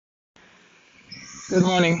Good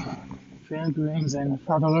morning, pilgrims and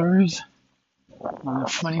travelers on a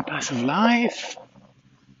funny path of life.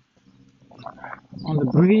 On the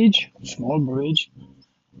bridge, small bridge,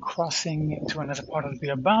 crossing into another part of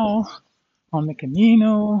Bilbao on the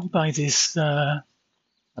Camino by this, I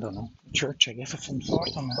don't know, church, I guess, of some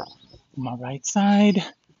sort on my right side,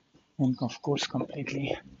 and of course,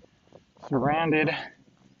 completely surrounded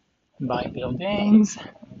by buildings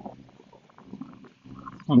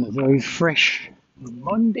on a very fresh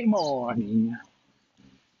Monday morning.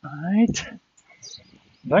 Right?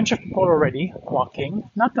 Bunch of people already walking,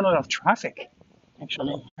 not a lot of traffic.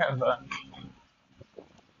 Actually, we have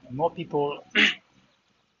more people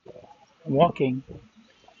walking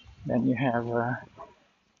than you have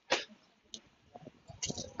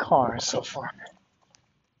cars so far.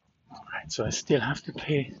 All right, so I still have to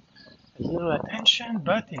pay a little attention,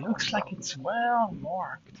 but it looks like it's well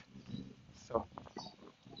marked. So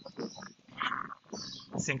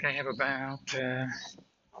I think I have about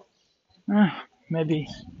maybe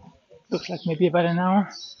looks like maybe about an hour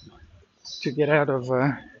to get out of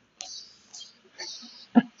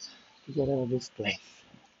this place.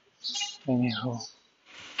 Anyhow,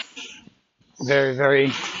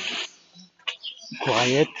 very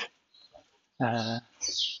quiet uh,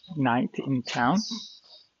 night in town.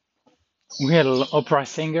 We had an opera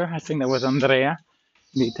singer. I think that was Andrea,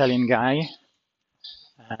 the Italian guy.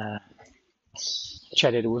 Uh,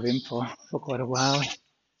 Chatted with him for quite a while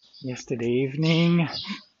yesterday evening.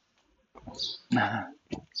 Kind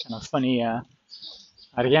of funny.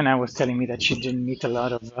 Ariana was telling me that she didn't meet a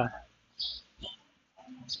lot of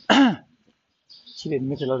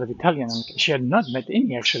Italian. She had not met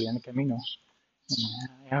any actually on the Camino.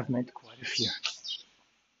 I have met quite a few.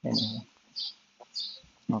 Anyway,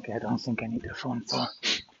 okay, I don't think I need the phone for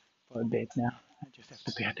a bit now. I just have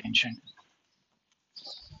to pay attention.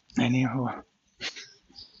 Anyhow,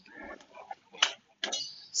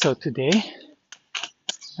 so today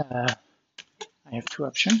I have two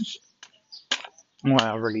options. Well,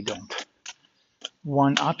 I really don't.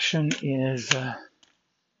 One option is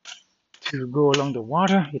to go along the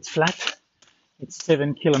water. It's flat. It's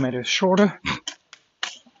 7 kilometers shorter.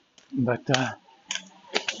 But the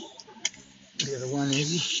other one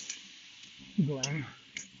is going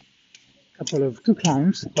two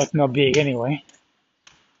climbs, but not big anyway.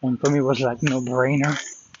 And for me, it was like no brainer.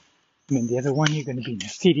 I mean, the other one, you're going to be in the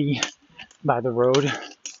city by the road.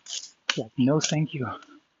 Like, no, thank you.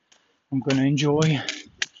 I'm going to enjoy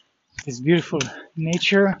this beautiful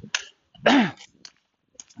nature.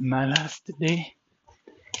 My last day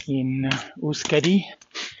in Euskadi,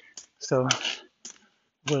 so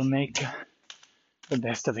we'll make the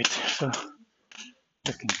best of it. So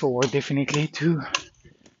looking forward definitely to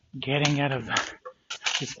getting out of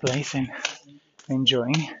this place and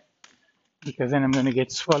enjoying, because then I'm going to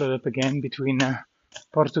get swallowed up again between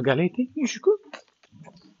Portugalete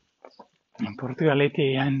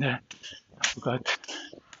and I forgot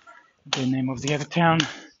the name of the other town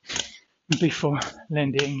before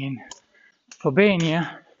landing in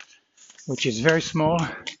Albania, which is very small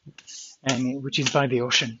and which is by the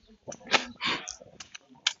ocean.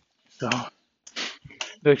 So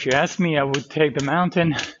if you ask me, I would take the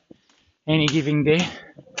mountain any given day,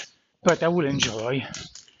 but I will enjoy,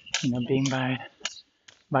 being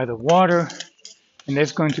by the water, and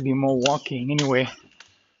there's going to be more walking anyway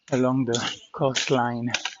along the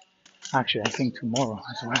coastline. Actually, I think tomorrow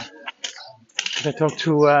as well. I talked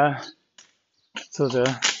to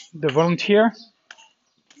the volunteer,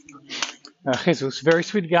 Jesus, very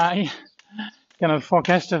sweet guy, kind of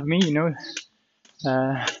forecast of me, no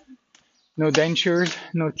dentures,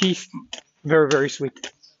 no teeth, very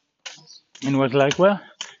sweet, and was like, well,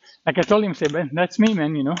 like I told him, say, man, that's me,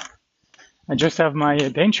 man, I just have my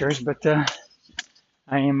dentures, but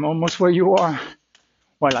I am almost where you are.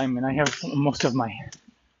 Well, I mean, I have most of my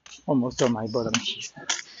bottom teeth,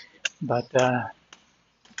 but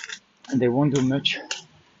they won't do much,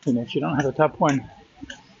 if you don't have a top one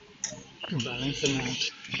to balance them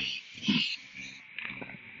out.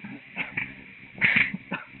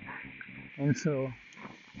 And so,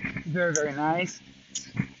 very nice.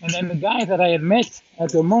 And then the guy that I had met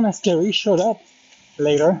at the monastery showed up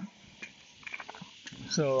later.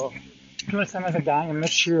 So, plus another guy, I'm not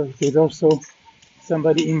sure if there's also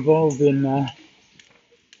somebody involved in the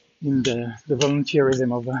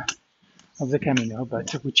volunteerism of the Camino,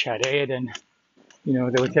 but we chatted, and they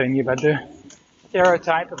were telling me about the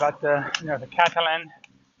stereotype about the Catalan.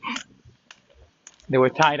 They were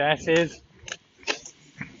tight asses,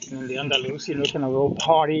 and the Andalus, kind of all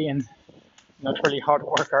party and not really hard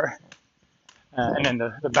worker, and then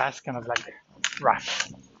the Basque kind of like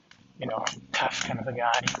rough, you know, tough kind of a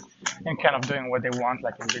guy and kind of doing what they want,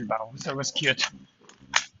 like in Bilbao. So it was cute.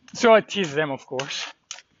 So I teased them, of course,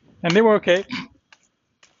 and they were okay,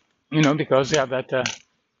 you know, because they have that.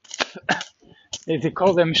 They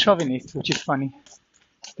call them chauvinists, which is funny.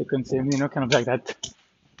 They consider, you know, kind of like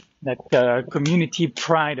that community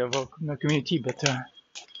pride of not community, but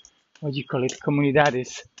what do you call it?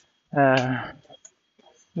 Comunidades. Uh,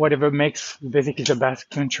 Whatever makes basically the Basque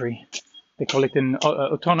country. They call it an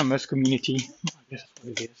autonomous community. I guess that's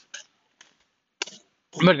what it is.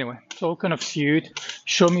 But anyway, so kind of sued.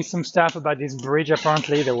 Show me some stuff about this bridge.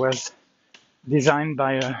 Apparently, that was designed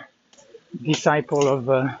by a disciple of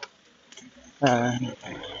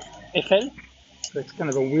Eiffel. So it's kind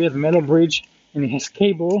of a weird metal bridge, and it has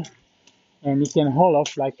cable, and you can haul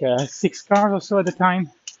off like 6 cars or so at a time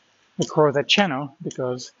across that channel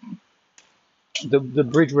because the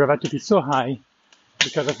bridge would have had to be so high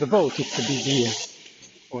because of the boat. It's a busy,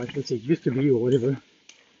 or at least it used to be, or whatever,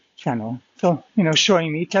 channel. So, you know,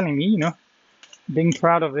 showing me, telling me, you know, being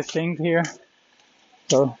proud of this thing here.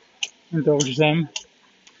 So, indulge them.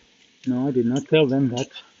 No, I did not tell them that.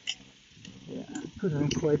 Yeah, I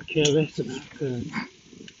couldn't quite care less about a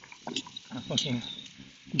fucking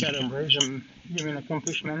better bridge. I'm giving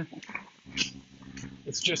accomplishment.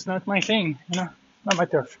 It's just not my thing, you know, not my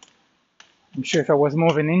turf. I'm sure if I was more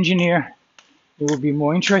of an engineer, it would be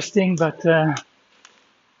more interesting, but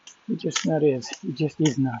it just not is. It just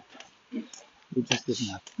is not. It just is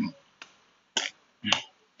not.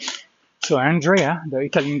 So Andrea, the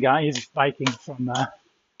Italian guy, is biking from,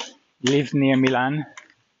 he lives near Milan,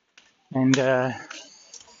 and sorry,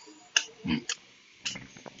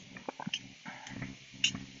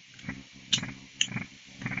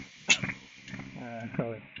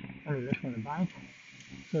 I was just on the bike.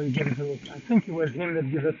 So he gave us a little, I think it was him that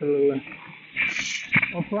gave us a little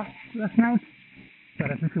opera last night, but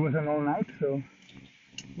I think it was an all night, so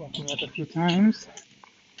walking out a few times,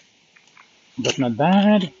 but not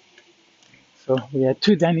bad. So we had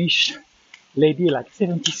two Danish lady, like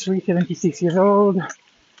 73, 76 years old,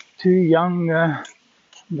 two young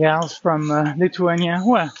gals from Lithuania,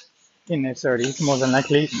 well, in their 30s, more than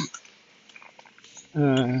likely.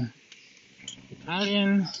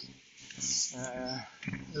 Italian, a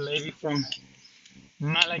lady from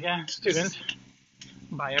Malaga, student,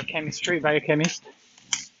 biochemist,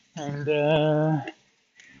 and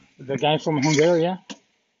the guy from Hungary,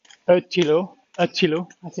 Attilo, I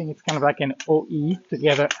think it's kind of like an OE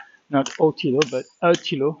together, not Otilo, but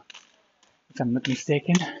Attilo, if I'm not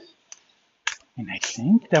mistaken. And I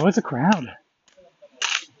think that was a crowd,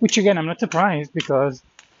 which again, I'm not surprised because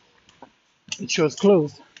it shows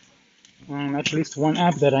closed on at least one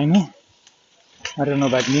app that I know. I don't know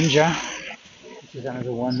about Ninja, which is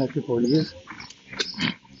another one that people use.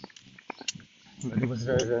 But it was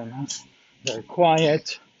very, very nice, very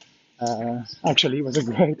quiet. Actually, it was a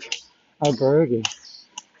great albergue,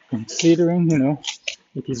 considering, you know,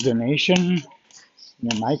 it is donation,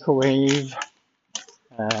 microwave,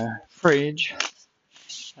 fridge.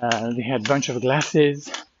 They had a bunch of glasses,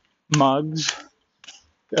 mugs,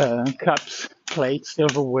 cups, plates,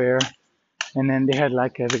 silverware, and then they had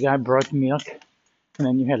like the guy brought milk, and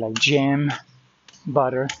then you had like jam,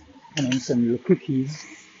 butter, and then some little cookies,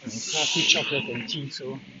 and then coffee, chocolate, and tea.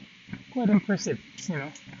 So quite impressive, you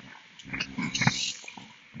know.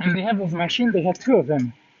 And they have those machines. They have two of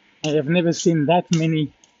them. I have never seen that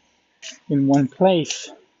many in one place.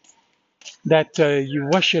 That you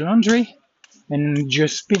wash your laundry and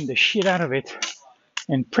just spin the shit out of it,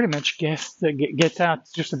 and pretty much get out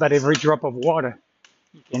just about every drop of water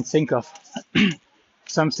you can think of.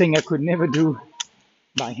 Something I could never do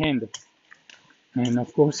by hand. And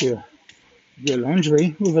of course, your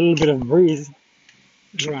laundry with a little bit of breeze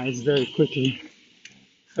dries very quickly.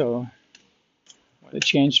 So what a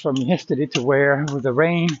change from yesterday to where with the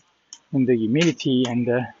rain and the humidity and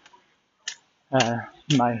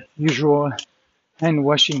my usual hand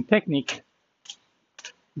washing technique,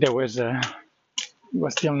 there was it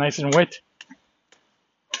was still nice and wet.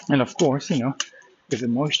 And of course, you know, if the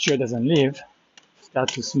moisture doesn't leave, start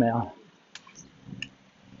to smell.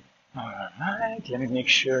 Alright, let me make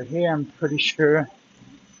sure here. I'm pretty sure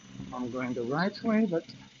I'm going the right way, but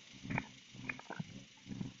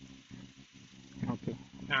okay.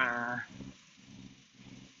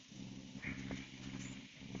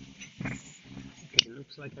 Okay, it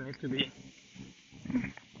looks like I need to be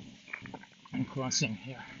crossing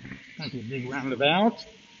here. Like a big roundabout,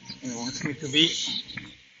 and it wants me to be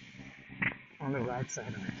on the right side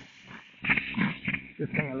of it.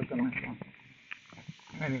 Good thing I look on my phone.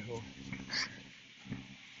 Anyhow,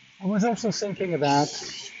 I was also thinking about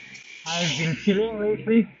I've been feeling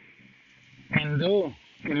lately And though,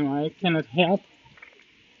 I cannot help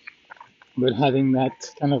but having that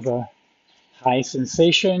kind of a high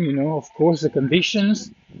sensation, of course, the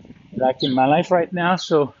conditions, like in my life right now.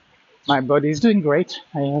 So my body is doing great.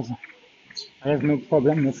 I have no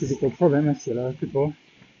problem, no physical problem. I see a lot of people,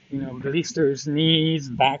 blisters, knees,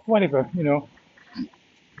 back, whatever,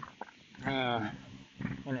 uh,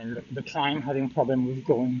 and then the climb having problem with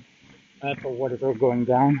going up or whatever, going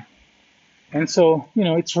down. And so,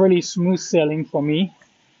 it's really smooth sailing for me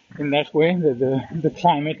in that way. The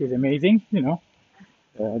climate is amazing,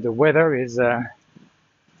 the weather is,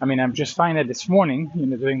 I'm just fine at this morning,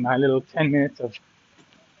 doing my little 10 minutes of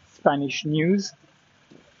Spanish news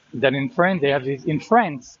that in France, they have this, in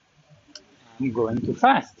France, I'm going too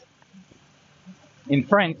fast. In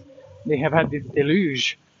France, they have had this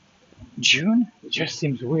deluge. June, it just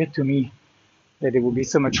seems weird to me that there will be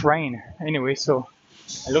so much rain. Anyway, so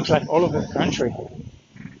it looks like all over the country.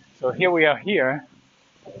 So here we are here,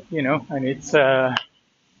 and it's, by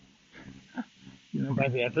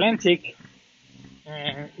the Atlantic,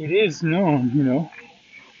 and it is known,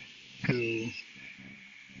 to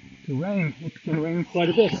rain. It can rain quite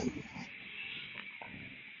a bit.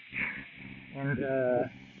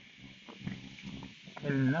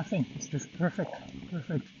 And nothing. It's just perfect,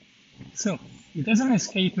 perfect. So it doesn't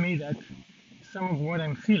escape me that some of what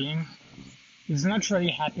I'm feeling is not really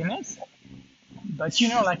happiness, but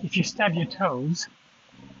like if you stab your toes,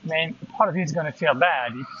 then part of it's gonna feel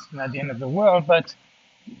bad. It's not the end of the world, but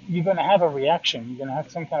you're gonna have a reaction. You're gonna have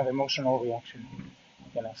some kind of emotional reaction,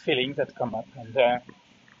 feelings that come up, and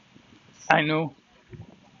I know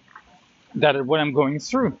that what I'm going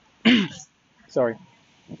through, sorry,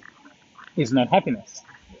 is not happiness.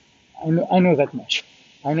 I know that much.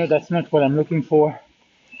 I know that's not what I'm looking for.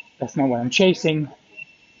 That's not what I'm chasing.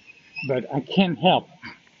 But I can't help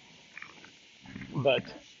but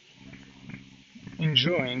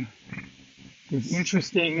enjoying this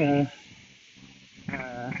interesting.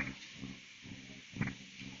 I'm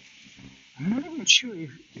not even sure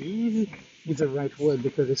if easy is the right word,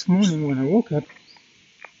 because this morning when I woke up,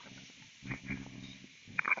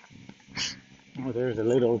 oh, there's a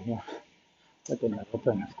little here. But they're not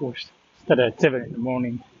open, of course. Started at 7 in the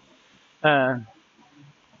morning. I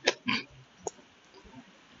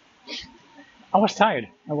was tired.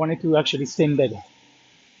 I wanted to actually stay in bed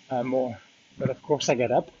more. But of course, I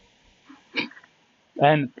got up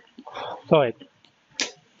and thought,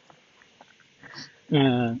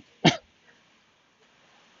 uh,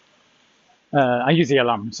 I use the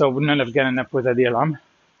alarm. So I would not have gotten up without the alarm.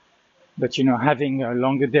 But, having a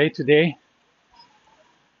longer day today,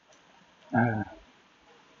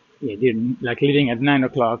 like leaving at 9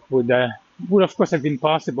 o'clock would of course have been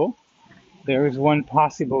possible. There is one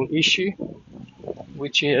possible issue,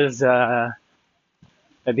 which is at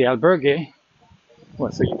the albergue.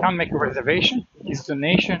 Well, so you can't make a reservation. It's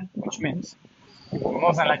donation, which means you will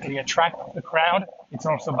most likely attract a crowd. It's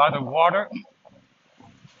also by the water.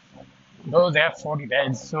 Though they have 40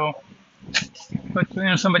 beds. So, but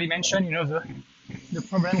somebody mentioned, the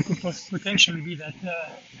problem could potentially be that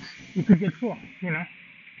you could get full.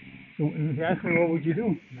 So they asked me, what would you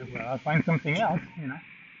do? I said, well, I'll find something else.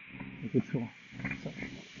 If it's full. So,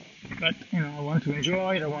 but I want to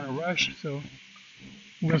enjoy it. I want to rush. So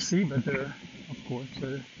we'll see. But of course,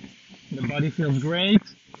 the body feels great.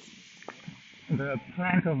 The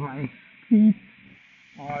plant of my feet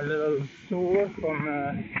are a little sore from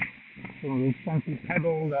the funky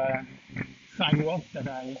pebbled sidewalk that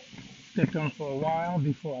I stepped on for a while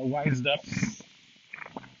before I wised up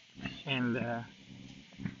and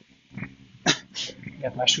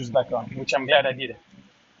get my shoes back on, which I'm glad I did.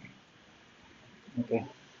 Okay.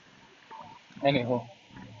 Anyhow,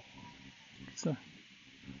 so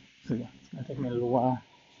yeah, it's gonna take me a little while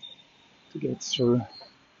to get through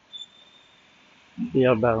the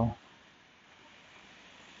elbow.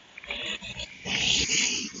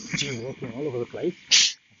 Jim walking all over the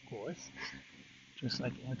place, of course, just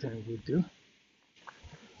like Anthony would do.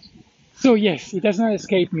 So yes, it does not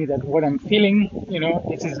escape me that what I'm feeling,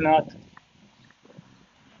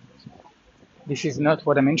 this is not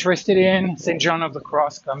what I'm interested in. St. John of the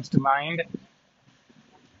Cross comes to mind.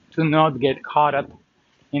 To not get caught up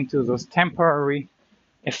into those temporary,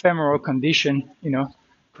 ephemeral condition,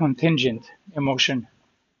 contingent emotion.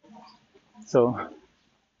 So,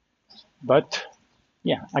 but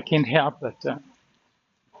yeah, I can't help but,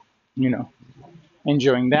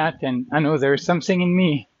 enjoying that. And I know there's something in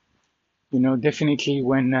me, definitely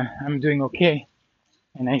when I'm doing okay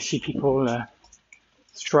and I see people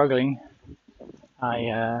struggling,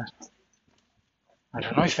 I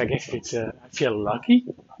don't know if I guess I feel lucky,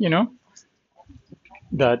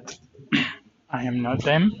 that I am not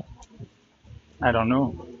them. I don't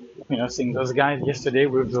know. Seeing those guys yesterday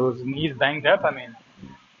with those knees banged up, I mean,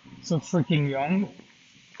 so freaking young.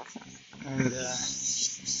 And,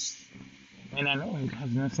 and I know it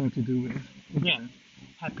has nothing to do with, again,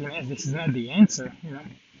 happiness. This is not the answer,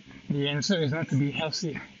 The answer is not to be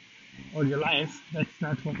healthy all your life. That's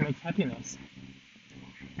not what makes happiness.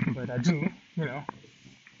 But I do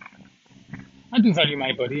value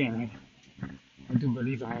my body, and I do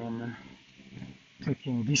believe I am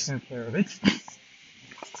taking decent care of it.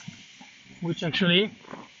 Which actually,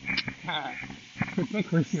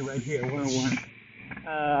 hypocrisy right here, 101.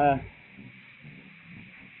 I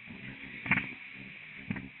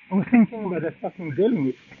was thinking about that fucking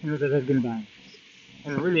daily that I've been buying,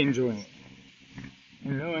 and really enjoying it.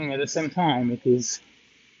 And knowing at the same time it is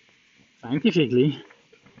scientifically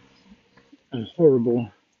a horrible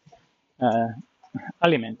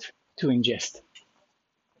element to ingest.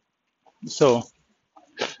 So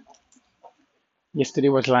yesterday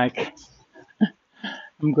was like,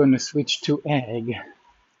 I'm going to switch to egg,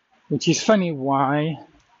 which is funny why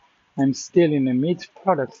I'm still in the meat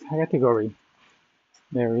product category.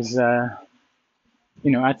 There is,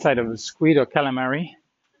 outside of the squid or calamari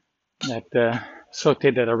that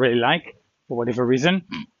sauteed that I really like for whatever reason.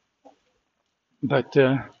 But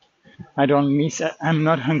I don't miss. I'm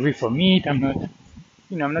not hungry for meat. I'm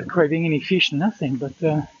not craving any fish, nothing. But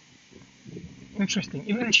interesting.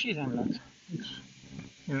 Even cheese, I'm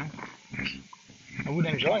not. I would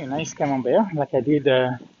enjoy a nice camembert like I did.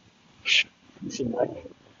 It seemed like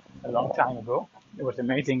a long time ago. It was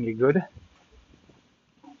amazingly good.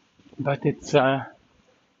 But it's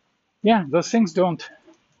those things don't.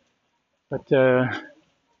 But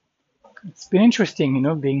it's been interesting,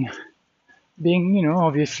 being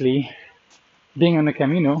obviously being on the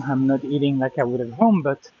Camino. I'm not eating like I would at home,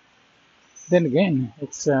 but then again,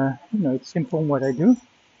 it's it's simple what I do.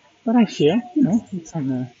 But I feel, it's on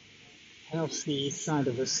the healthy side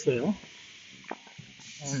of the scale,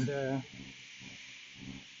 and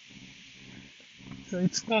so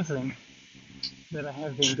it's puzzling that I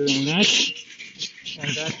have been doing that,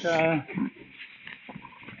 and that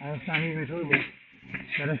I found it enjoyable.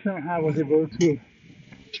 That I somehow was able to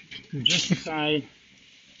justify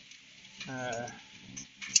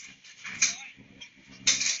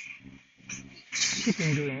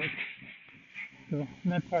keeping doing it. So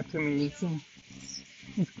that part to me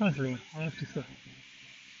it's puzzling, I have to say.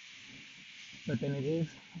 But then it is,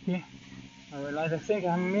 okay. I realize I think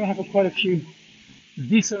I may have quite a few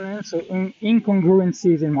dissonance or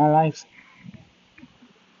incongruencies in my life.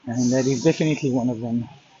 And that is definitely one of them.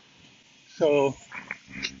 So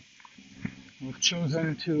I've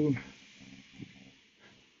chosen to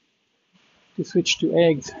switch to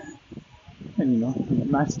eggs. And I'm a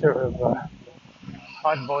master of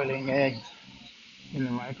hard boiling eggs in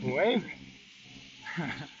the microwave.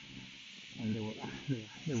 And they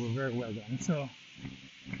were very well done. So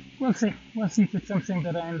we'll see if it's something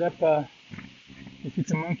that I end up, if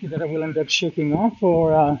it's a monkey that I will end up shaking off,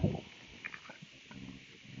 or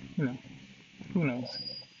who knows.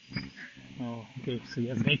 Oh, okay, so you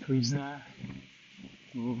have bakeries now.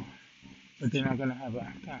 Ooh. But they're not gonna have a.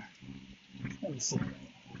 Let me see.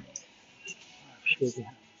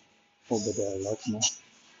 Oh, but there are a lot more.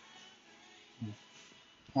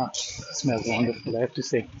 It smells wonderful, I have to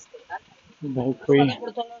say. Bakery.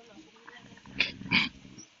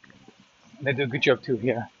 They do a good job too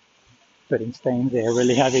here. But in Spain, they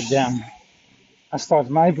really have it down. As far as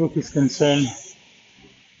my book is concerned,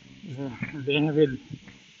 they have it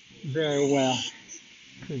very well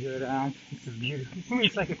figured out. It's beautiful. For me,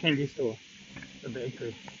 it's like a candy store, a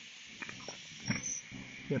bakery.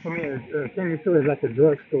 Yeah, for me, a candy store is like a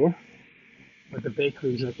drugstore, but the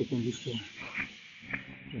bakery is like a candy store.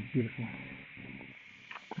 It's beautiful.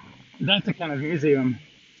 That's the kind of museum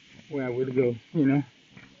where I would go,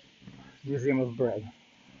 museum of bread.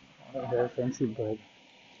 Very fancy bread.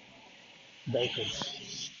 Bakery.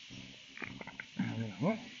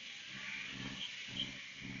 Oh,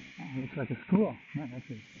 looks like a school. Oh, that's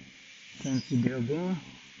a fancy building.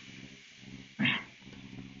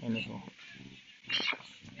 Anyhow.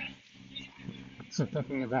 So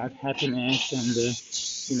talking about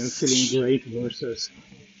happiness and feeling great versus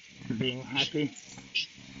being happy,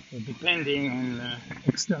 so depending on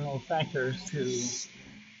external factors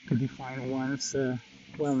to define one's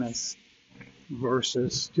wellness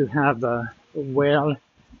versus to have a well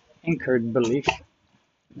anchored belief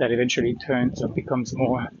that eventually turns or becomes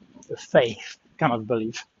more a faith kind of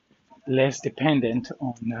belief, less dependent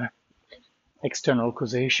on external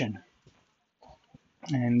causation.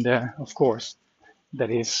 And of course, that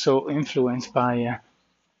is so influenced by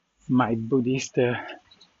my Buddhist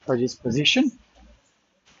predisposition,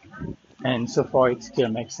 and so far it still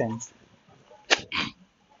makes sense.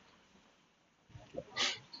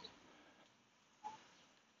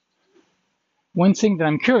 One thing that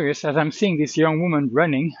I'm curious as I'm seeing this young woman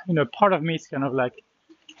running, part of me is kind of like,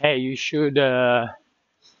 hey, you should, kind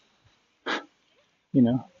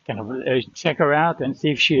of check her out and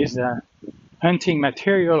see if she is hunting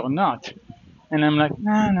material or not. And I'm like,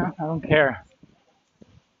 no, I don't care.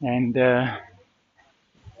 And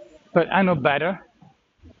but I know better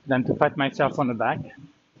than to pat myself on the back,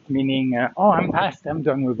 meaning, oh, I'm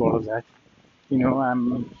done with all of that.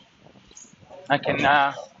 I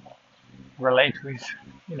can relate with,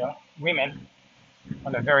 women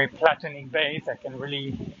on a very platonic base. I can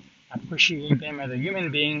really appreciate them as a human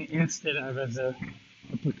being instead of as a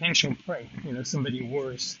potential prey, somebody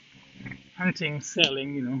worse. Hunting,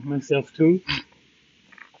 selling, myself too.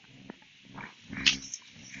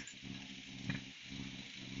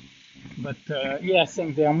 But yeah, I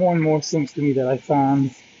think there are more and more things to me that I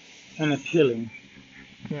found unappealing.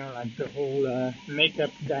 Like the whole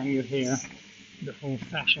makeup, dyeing your hair, the whole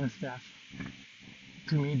fashion stuff.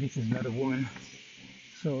 To me, this is not a woman.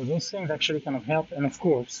 So those things actually kind of help. And of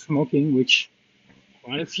course, smoking, which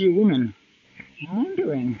quite a few women are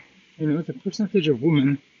wondering, the percentage of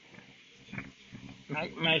women.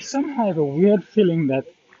 My somehow have a weird feeling that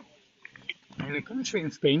in a country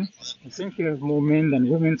in Spain, I think you have more men than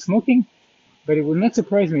women smoking, but it would not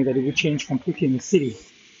surprise me that it would change completely in the city.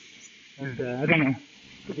 And I don't know,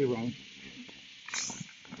 could be wrong,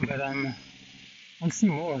 but I see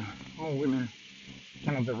more women.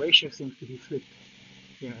 Kind of the ratio seems to be flipped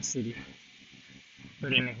in a city.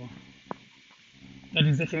 But anyhow, that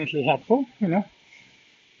is definitely helpful,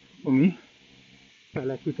 for me.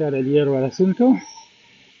 Para quitar el hierro al asunto,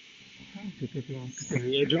 to take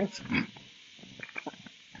the edge off.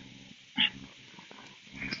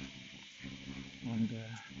 And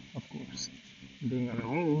of course, being on the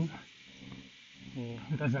move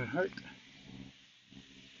doesn't hurt.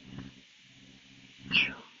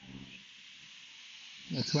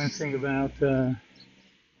 That's one thing about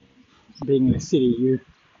being in a city.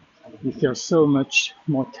 You feel so much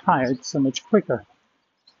more tired, so much quicker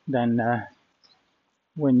than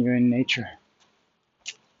when you're in nature.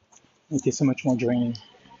 It is so much more draining.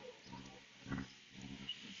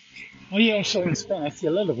 Oh yeah, also in Spain, I see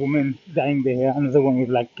a lot of women dyeing their hair. Another one with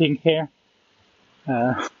like pink hair,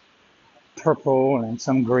 uh, purple, and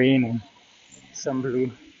some green, and some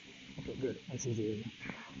blue. Okay, good. I see the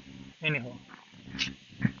anyhow.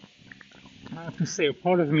 I have to say, a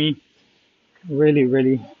part of me really,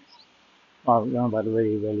 really, well, not about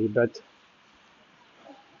really, really, but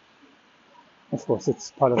of course,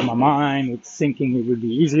 it's part of my mind. It's thinking it would be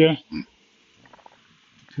easier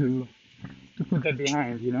to put that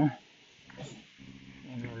behind, and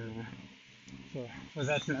for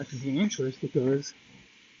that not to be an interest, because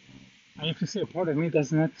I have to say, a part of me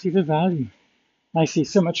does not see the value. I see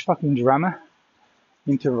so much fucking drama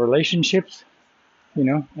into relationships,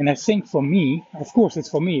 and I think for me, of course, it's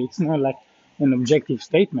for me. It's not like an objective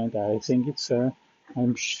statement. I think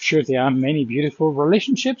I'm sure there are many beautiful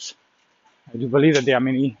relationships. I do believe that there are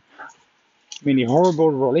many, many horrible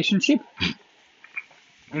relationships,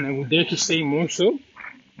 and I would dare to say more so.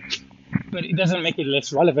 But it doesn't make it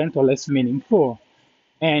less relevant or less meaningful.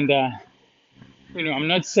 And I'm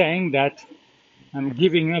not saying that I'm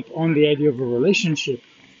giving up on the idea of a relationship.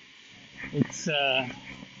 It's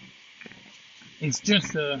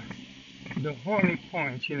just the horny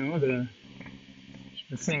point, the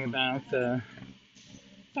thing about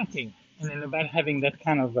fucking, and then about having that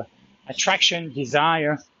kind of attraction,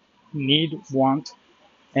 desire, need, want,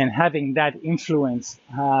 and having that influence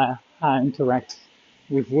how I interact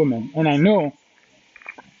with women. And I know,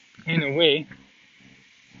 in a way,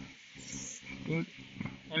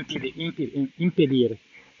 impedir,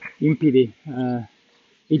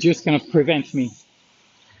 it just kind of prevents me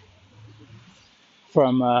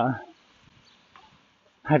from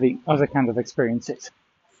having other kinds of experiences.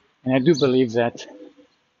 And I do believe that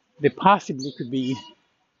they possibly could be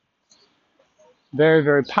very,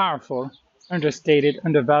 very powerful, understated,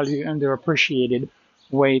 undervalued, underappreciated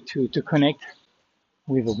way to connect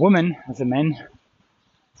with a woman as a man,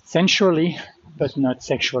 sensually, but not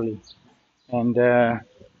sexually. And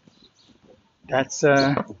that's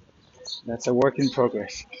a work in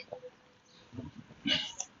progress.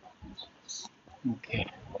 Okay.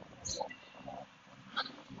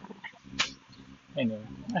 Anyway,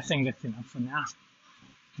 I think that's enough for now.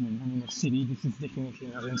 I'm in a city. This is definitely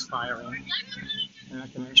not inspiring. And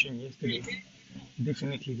like I mentioned yesterday,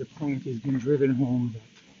 definitely the point has been driven home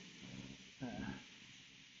that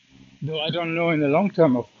Though I don't know in the long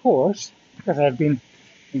term, of course, because I've been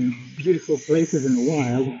in beautiful places in the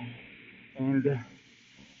wild, and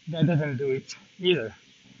that doesn't do it either.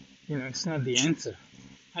 You know, it's not the answer.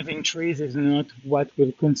 Having trees is not what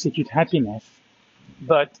will constitute happiness,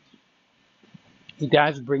 but it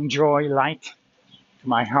does bring joy, light to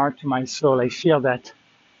my heart, to my soul. I feel that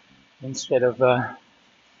instead of the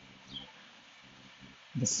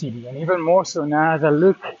city, and even more so now as I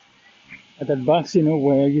look at that bus, you know,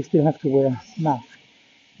 where you still have to wear a mask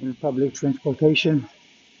in public transportation,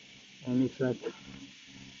 and it's like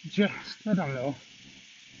just I don't know.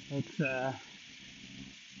 It's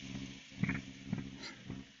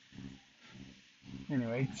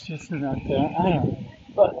anyway, it's just not. I don't know.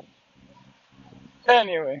 But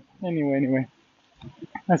anyway,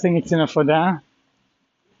 I think it's enough for that.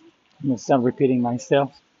 I'm gonna stop repeating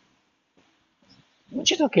myself,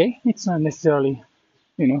 which is okay. It's not necessarily,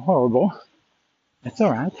 you know, horrible. That's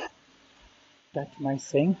all right. That's my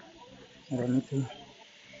thing. I don't need to.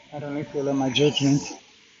 I don't need to allow my judgment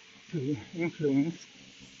to influence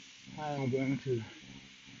how I'm going to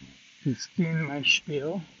spin my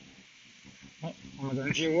spiel. Oh, am I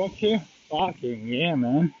going to jaywalk here? Fucking yeah,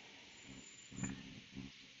 man.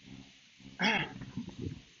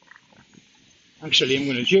 Actually, I'm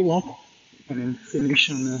going to jaywalk and then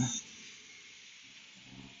finish on a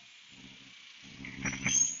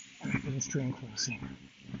pedestrian crossing.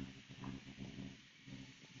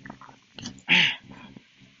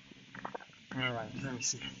 All right, let me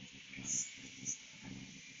see.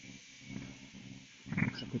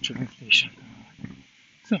 Looks like a train station.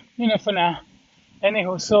 So, you know, for now.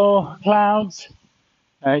 Anyhow, so clouds.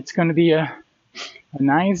 It's going to be a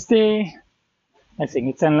nice day. I think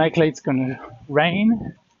it's unlikely it's going to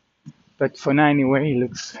rain, but for now anyway, it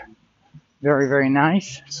looks very, very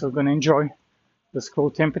nice. So going to enjoy this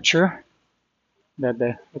cool temperature that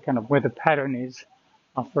the kind of weather pattern is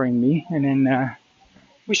offering me, and then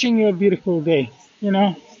wishing you a beautiful day. You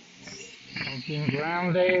know, of being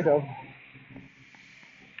grounded, of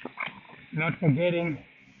not forgetting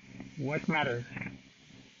what matters,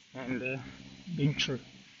 and being true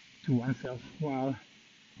to oneself while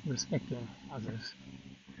respecting others.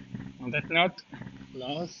 On that note,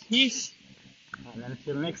 love, peace, and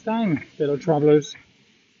until next time, fellow travelers.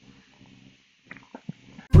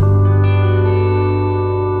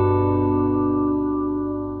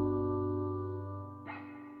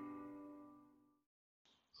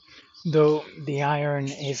 Though the iron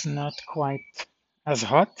is not quite as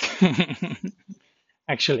hot.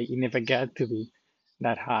 Actually, it never got to be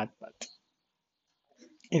that hot, but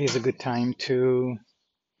it is a good time to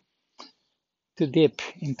dip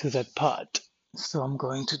into that pot. So I'm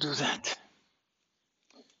going to do that.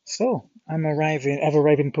 So I've arrived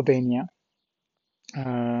in Pobenia.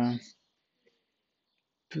 Uh,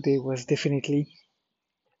 Today was definitely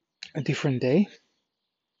a different day.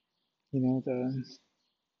 You know,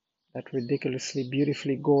 that ridiculously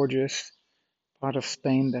beautifully gorgeous part of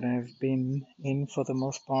Spain that I've been in for the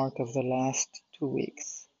most part of the last 2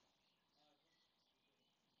 weeks.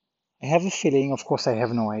 I have a feeling, of course, I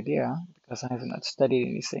have no idea because I have not studied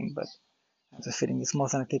anything, but I have a feeling it's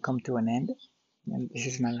most likely come to an end. And this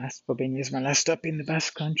is my last, Albania is my last stop in the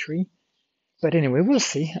Basque Country. But anyway, we'll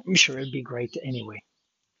see. I'm sure it'll be great anyway.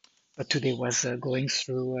 But today was going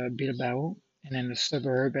through Bilbao and then the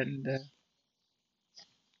suburb, and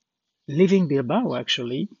leaving Bilbao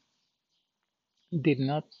actually did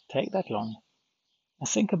not take that long. I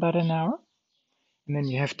think about an hour. And then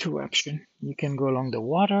you have two options. You can go along the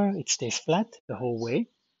water, it stays flat the whole way,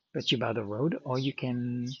 but you're by the road, or you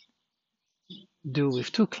can do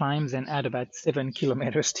with two climbs and add about 7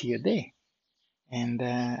 kilometers to your day. And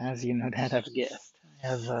as you know, that I've guessed,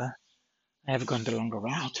 I have gone the longer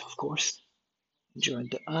route, of course.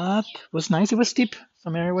 Enjoyed the up. It was nice. It was steep.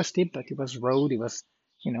 Some area was steep, but it was road. It was,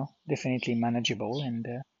 you know, definitely manageable and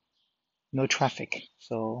no traffic.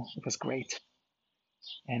 So it was great.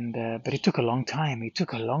 And but it took a long time. It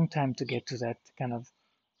took a long time to get to that kind of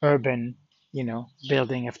urban, you know,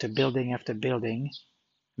 building after building after building.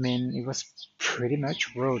 I mean, it was pretty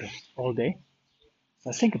much road all day. So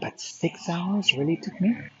I think about 6 hours really took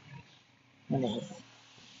me. Anyway,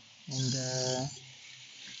 and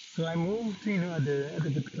so I moved, you know, at the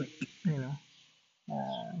good clip, you know,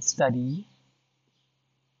 study.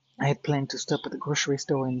 I had planned to stop at the grocery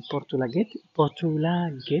store in Portulagete,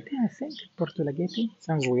 I think. Portulagete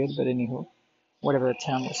sounds weird, but anyhow, whatever the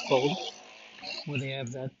town was called, where they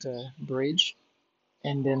have that bridge.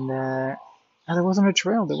 And then as I was on the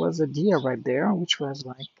trail, there was a deer right there, which was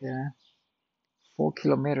like 4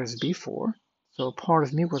 kilometers before. So part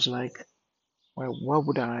of me was like, well, what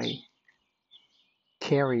would I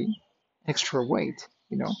carry extra weight,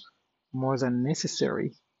 more than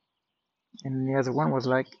necessary. And the other one was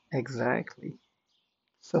like, exactly.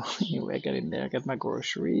 So anyway, I got in there, I got my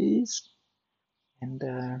groceries, and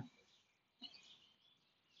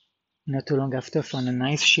not too long after, found a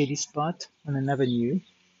nice shady spot on an avenue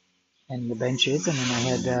and the benches, and then I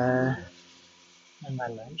had my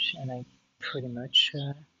lunch, and I pretty much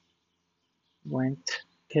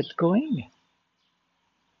kept going.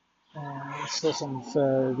 Saw some of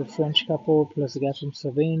the French couple, plus a guy from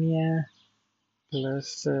Slovenia,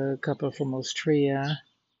 plus a couple from Austria.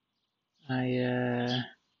 I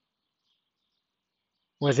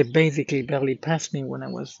was it basically barely passed me when I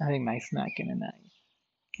was having my snack, and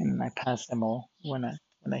I passed them all when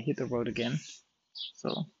I hit the road again.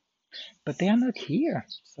 So, but they are not here.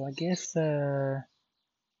 So I guess I'm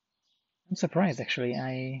surprised actually.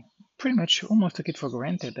 I pretty much almost took it for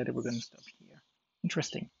granted that they were going to stop here.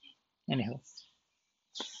 Interesting. Anyhow,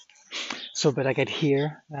 so but I got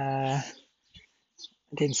here. I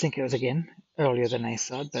didn't think it was again earlier than I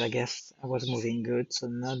thought, but I guess I was moving good, so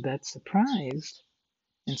not that surprised.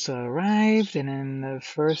 And so I arrived, and then the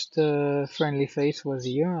first friendly face was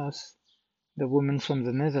yours, the woman from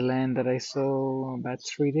the Netherlands that I saw about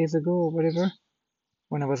 3 days ago or whatever,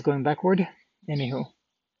 when I was going backward. Anyhow,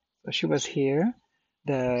 so she was here.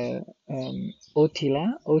 The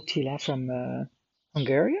Otila from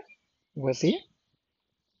Hungary was here,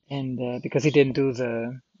 and because he didn't do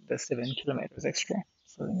the 7 kilometers extra,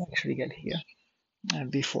 so he actually got here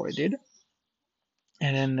before I did.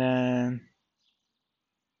 And then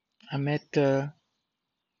I met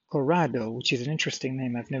Corrado, which is an interesting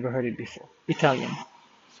name. I've never heard it before. Italian,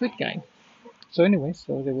 sweet guy. So anyway,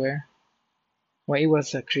 so they were. Well, it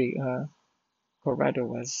was actually Corrado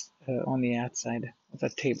was on the outside of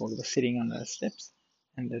that table. He was sitting on the steps,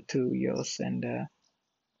 and the two Yos and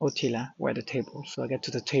Otila were at the table. So I got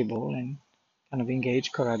to the table and kind of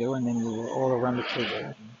engaged Corrado, and then we were all around the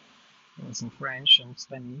table. There was some French, some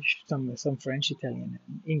Spanish, some French, Italian,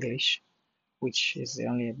 and English, which is the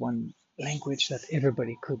only one language that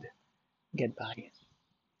everybody could get by.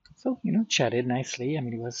 So, chatted nicely. I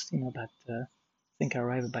mean, it was, about, I think I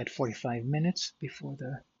arrived about 45 minutes before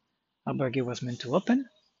the albergue was meant to open.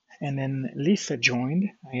 And then Lisa joined.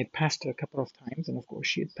 I had passed her a couple of times, and of course,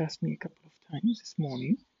 she had passed me a couple of times this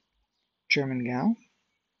morning. German gal.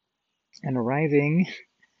 And arriving,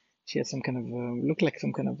 she had some kind of, looked like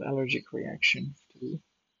some kind of allergic reaction to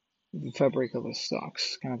the fabric of her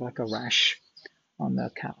socks, kind of like a rash on the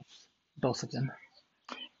calves, both of them.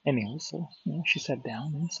 Anyhow, so she sat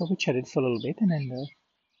down, and so we chatted for a little bit, and then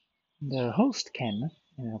the host came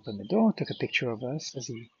and opened the door, took a picture of us as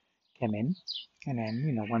he came in, and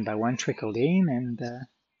then one by one trickled in, and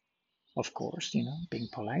of course, being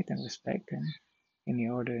polite and respect and in the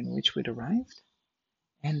order in which we'd arrived,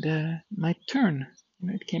 and my turn,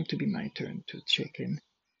 it came to be my turn to check in.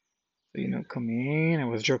 So come in. I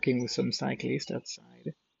was joking with some cyclist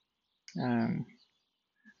outside, um,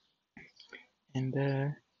 and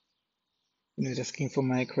asking for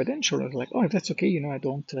my credential. I was like, oh, if that's okay, I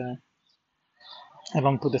don't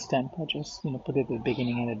put a stamp. I just put it at the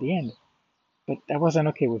beginning and at the end. But I wasn't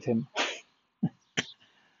okay with him,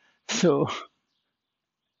 so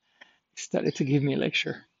he started to give me a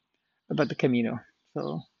lecture about the Camino.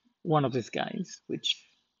 So one of these guys, which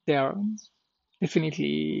they are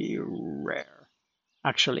definitely rare.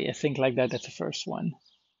 Actually, I think like that's the first one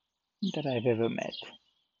that I've ever met.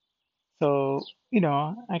 So,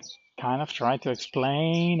 I kind of tried to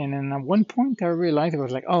explain, and then at one point I realized I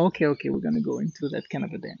was like, oh, okay, we're gonna go into that kind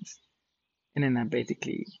of a dance. And then I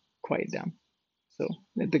basically quiet down. So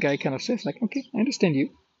the guy kind of says like, okay, I understand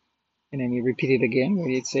you. And then he repeated again what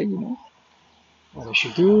he had said, what I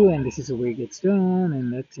should do, and this is the way it gets done,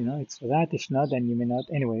 and that, it's for that. If not, then you may not.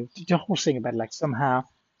 Anyway, the whole thing about like somehow,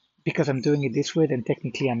 because I'm doing it this way, then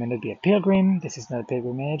technically I may not be a pilgrim. This is not a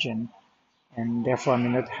pilgrimage, and therefore I may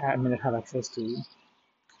not have access to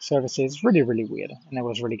services. Really, really weird. And I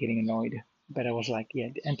was really getting annoyed. But I was like, yeah,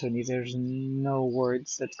 Anthony, there's no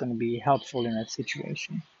words that's going to be helpful in that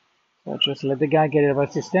situation. So I just let the guy get it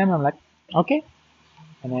about his system. I'm like, okay.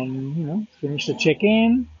 And then, finish the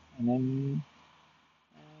check-in, and then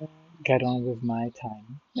get on with my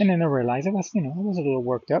time. And then I realized I was a little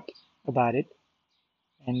worked up about it,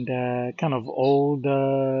 and kind of old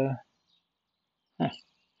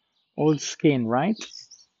skin, right?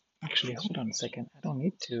 Actually, hold on a second. I don't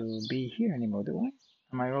need to be here anymore, do I?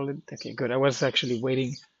 Am I already? Okay, good. I was actually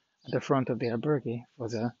waiting at the front of the albergue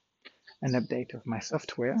for an update of my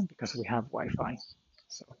software because we have Wi-Fi.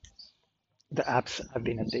 So the apps have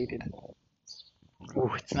been updated.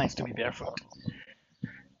 Oh, it's nice to be barefoot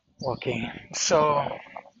walking. So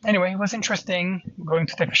Anyway, it was interesting going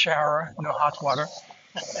to take a shower, no hot water.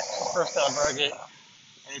 First albergue,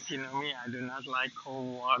 and if you know me, I do not like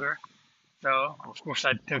cold water. So, of course,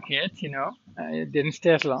 I took it, It didn't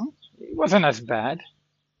stay as long. It wasn't as bad,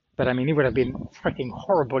 but I mean, it would have been freaking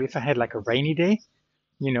horrible if I had like a rainy day,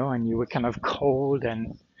 and you were kind of cold.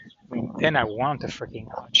 And I mean, then I want a freaking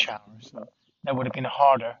hot shower. So that would have been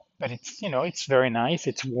harder. But it's very nice.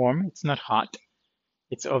 It's warm. It's not hot.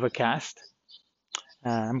 It's overcast.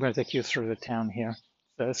 I'm going to take you through the town here.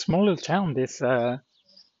 It's a small little town, this, whatever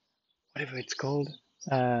it's called.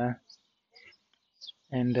 Uh,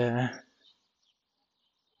 and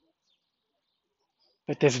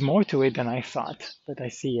But there's more to it than I thought. But I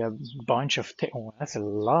see a bunch of oh, that's a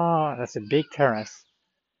lot. That's a big terrace.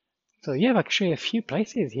 So you have actually a few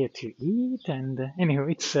places here to eat. And anyhow,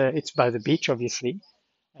 it's by the beach, obviously.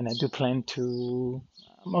 And I do plan to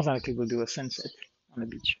most likely we'll do a sunset on the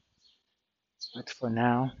beach. But for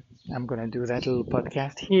now, I'm gonna do that little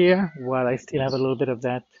podcast here while I still have a little bit of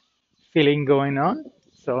that feeling going on.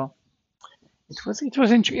 So it was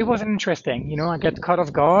interesting. I got caught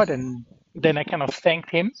off guard, and then I kind of thanked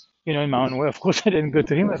him, in my own way. Of course, I didn't go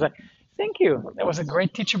to him. I was like, "Thank you. That was a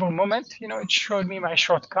great teachable moment. It showed me my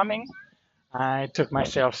shortcoming. I took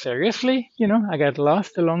myself seriously. I got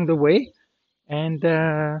lost along the way, and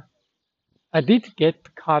I did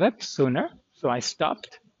get caught up sooner, so I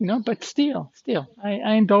stopped. But still,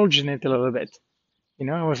 I indulged in it a little bit.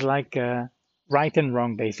 I was like right and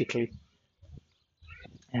wrong basically,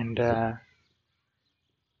 and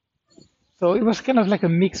so it was kind of like a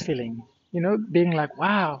mixed feeling. Being like,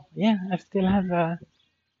 wow, yeah, I still have a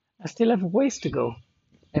ways to go.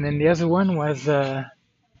 And then the other one was good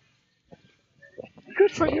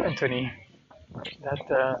for you, Anthony.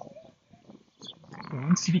 That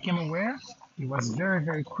once he became aware, it was very,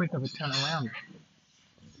 very quick of a turnaround,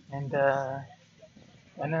 and uh,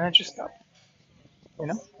 and then I just stopped. You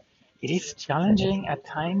know, it is challenging at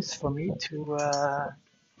times for me to,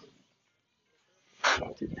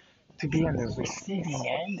 to be on the receiving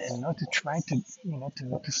end and not to try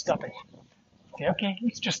to stop it. Say, okay,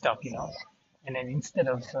 let's just stop. And then instead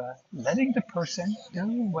of letting the person do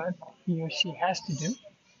what he or she has to do,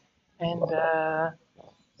 and uh,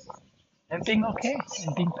 and being okay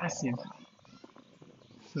and being passive.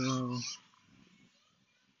 So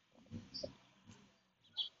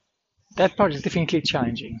that part is definitely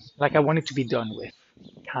challenging. Like I want it to be done with,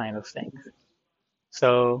 kind of thing.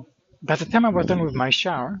 So by the time I was done with my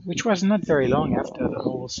shower, which was not very long after the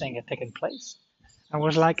whole thing had taken place, I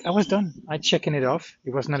was done. I'd checking it off.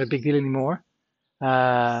 It was not a big deal anymore.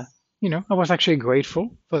 Uh, I was actually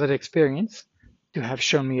grateful for that experience to have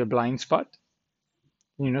shown me a blind spot.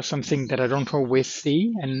 Something that I don't always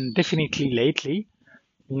see, and definitely lately,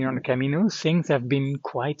 on the Camino, things have been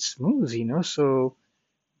quite smooth. So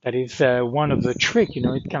that is one of the trick.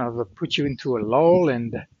 It kind of puts you into a lull,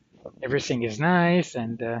 and everything is nice,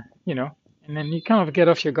 and then you kind of get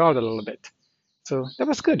off your guard a little bit. So that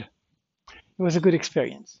was good. It was a good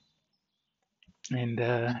experience, and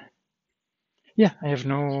yeah, I have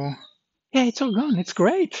no. Yeah, it's all gone. It's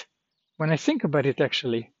great when I think about it.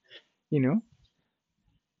 Actually, you know,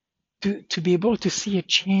 to be able to see a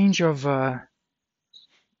change of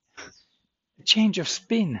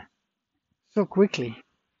spin so quickly,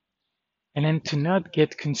 and then to not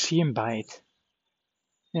get consumed by it.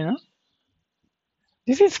 You know,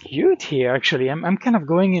 this is cute here. Actually, I'm kind of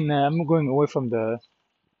going in. I'm going away from the.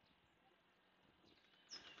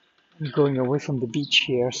 I'm going away from the beach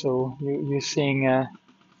here. So you're seeing.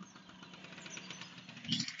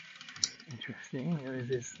 Interesting. There is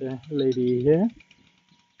this lady here.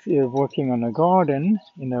 Working on a garden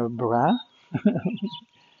in a bra,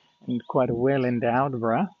 and quite a well endowed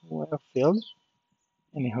bra, well filled.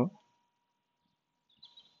 Anyhow,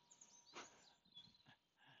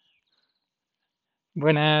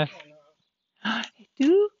 buenas. ¿Y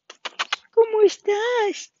tú? ¿Cómo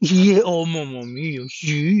estás? Yeah, oh, mamma mia,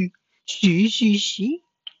 sí, sí, sí, sí.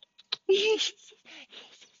 Yes,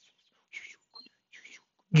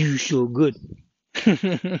 you so good.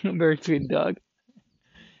 Very sweet dog.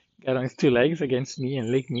 Got on his two legs against me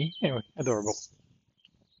and licked me. Anyway, adorable.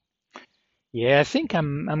 Yeah, I think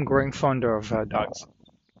I'm growing fonder of dogs.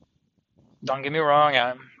 Don't get me wrong,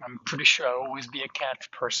 I'm pretty sure I'll always be a cat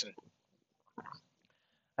person.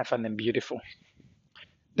 I find them beautiful.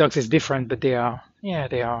 Dogs is different, but they are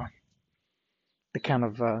the kind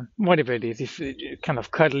of whatever it is, if kind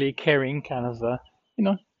of cuddly, caring, kind of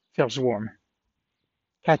feels warm.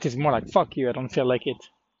 Cat is more like fuck you, I don't feel like it,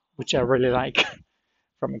 which I really like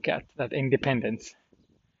from a cat, that independence.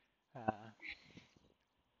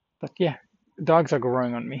 But yeah, dogs are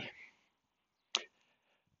growing on me.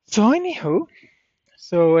 So anyhow,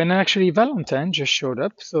 so and actually Valentine just showed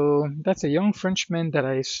up. So that's a young Frenchman that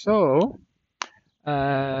I saw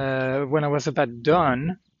when I was about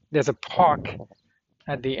done. There's a park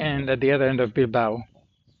at the other end of Bilbao.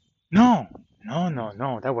 No,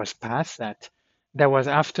 no. That was past that. That was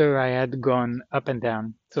after I had gone up and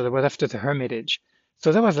down. So that was after the Hermitage.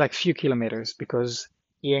 So that was like few kilometers because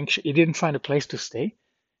he didn't find a place to stay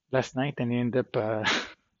last night and he ended up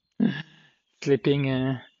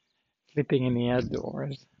sleeping sleeping in the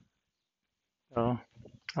outdoors. So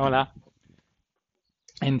hola.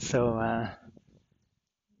 And so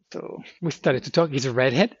we started to talk. He's a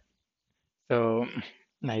redhead, so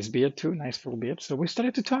nice beard too, nice full beard. So we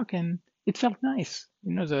started to talk, and it felt nice.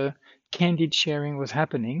 The candid sharing was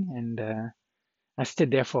happening, and I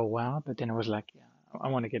stayed there for a while. But then I was like, yeah, I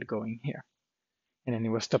want to get going here. And then he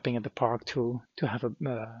was stopping at the park to have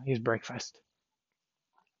his breakfast.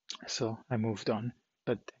 So I moved on.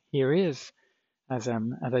 But here he is, as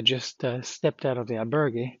I just stepped out of the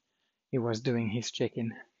albergue, he was doing his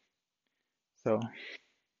check-in. So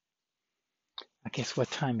I guess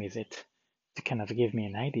what time is it? To kind of give me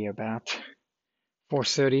an idea, about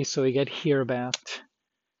 4:30. So we get here about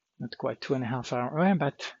not quite 2.5 hours, well,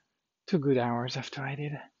 about 2 good hours after I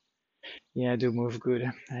did. Yeah, I do move good,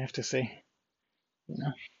 I have to say. You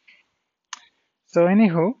know. So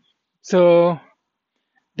anyhow, so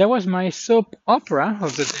that was my soap opera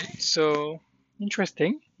of the day. So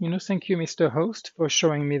interesting. Thank you, Mr. Host, for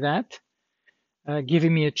showing me that,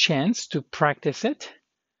 giving me a chance to practice it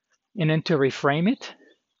and then to reframe it.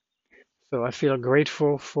 So I feel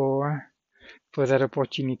grateful for that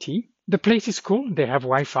opportunity. The place is cool. They have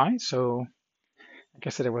Wi-Fi, so like I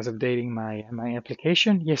said, I was updating my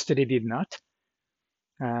application. Yesterday did not.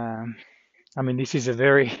 Um, I mean, this is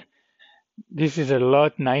a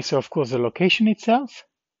lot nicer, of course, the location itself.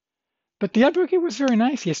 But the albergue was very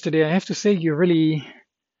nice yesterday. I have to say, you really,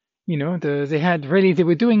 they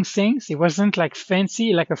were doing things. It wasn't like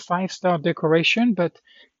fancy, like a five-star decoration, but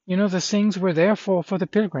the things were there for the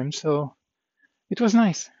pilgrims. So it was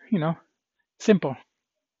nice, simple,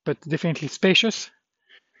 but definitely spacious.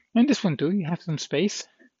 And this one too, you have some space.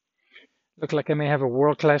 Look like I may have a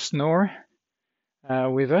world-class snore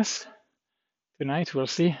with us tonight. We'll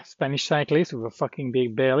see. Spanish cyclist with a fucking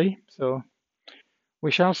big belly. So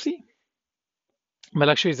we shall see. But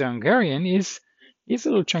actually, the Hungarian is a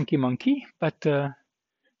little chunky monkey, but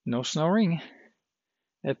no snoring.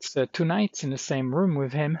 It's 2 nights in the same room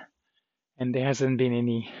with him, and there hasn't been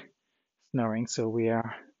any snoring. So we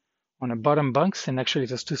are on a bottom bunks, and actually,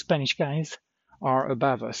 those two Spanish guys are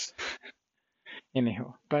above us.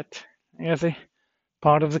 Anyhow, but as a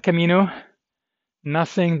part of the Camino,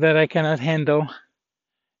 nothing that I cannot handle.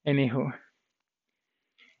 Anyhow,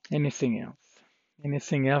 anything else?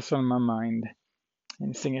 Anything else on my mind?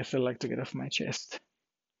 Anything else I'd like to get off my chest?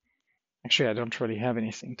 Actually, I don't really have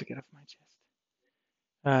anything to get off my chest.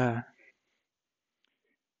 Uh,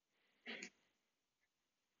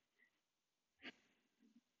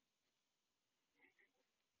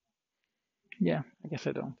 yeah, I guess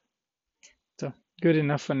I don't. So good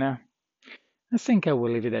enough for now. I think I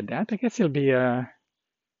will leave it at that. I guess it'll be well,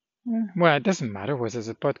 it doesn't matter whether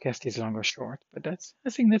the podcast is long or short, but I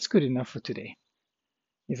think that's good enough for today.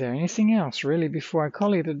 Is there anything else really before I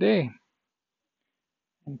call it a day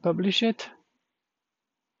and publish it?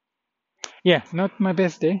 Yeah, not my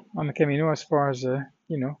best day on the Camino as far as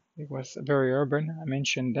it was very urban. I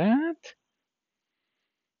mentioned that.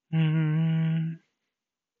 Mm.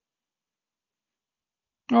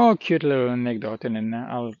 Oh, cute little anecdote, and then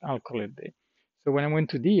I'll call it a day. So when I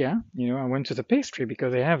went to Dia, I went to the pastry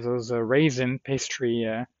because they have those raisin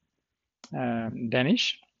pastry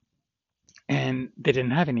Danish, and they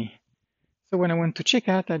didn't have any. So when I went to check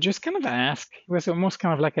out, I just kind of asked. It was almost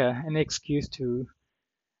kind of like an excuse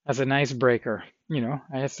as an icebreaker. I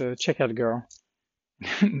asked the checkout girl.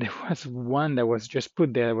 There was one that was just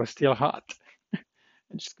put there that was still hot. I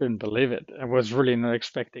just couldn't believe it. I was really not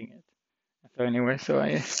expecting it. So anyway, so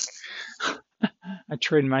I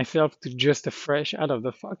trained myself to just a fresh out of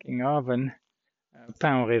the fucking oven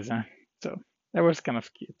pain au raisin. So that was kind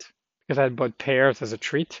of cute because I had bought pears as a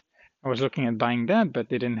treat. I was looking at buying that, but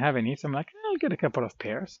they didn't have any. So I'm like, I'll get a couple of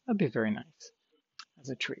pears. That'd be very nice as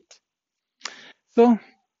a treat. So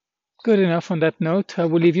good enough on that note. I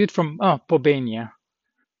will leave you from Pobenia.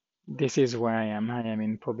 This is where I am. I am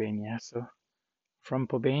in Pobenia. So from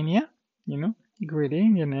Pobenia,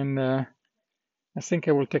 greeting, and then I think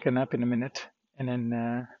I will take a nap in a minute and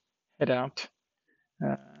then head out.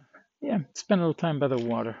 Uh, yeah, spend a little time by the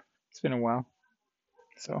water. It's been a while.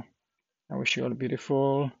 So I wish you all a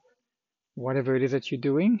beautiful whatever it is that you're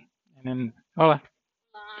doing. And then, hola.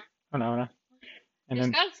 Hola, hola. And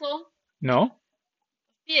then, Descalzo, no,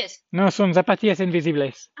 pies. no, son zapatillas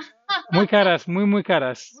invisibles. Muy caras, muy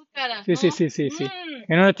caras. Muy caras, Sí, sí, ¿no? sí, sí, sí.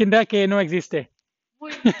 En una tienda que no existe.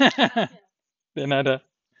 Muy bien, gracias. De nada.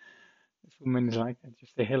 This woman is like, I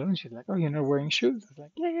just say hello, and she's like, oh, you're not wearing shoes? I was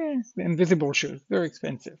like, yeah, the invisible shoes, very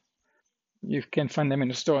expensive. You can find them in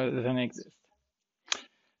a store that doesn't exist.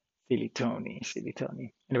 Silly Tony, silly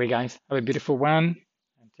Tony. Anyway, guys, have a beautiful one.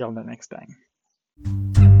 Until the next time.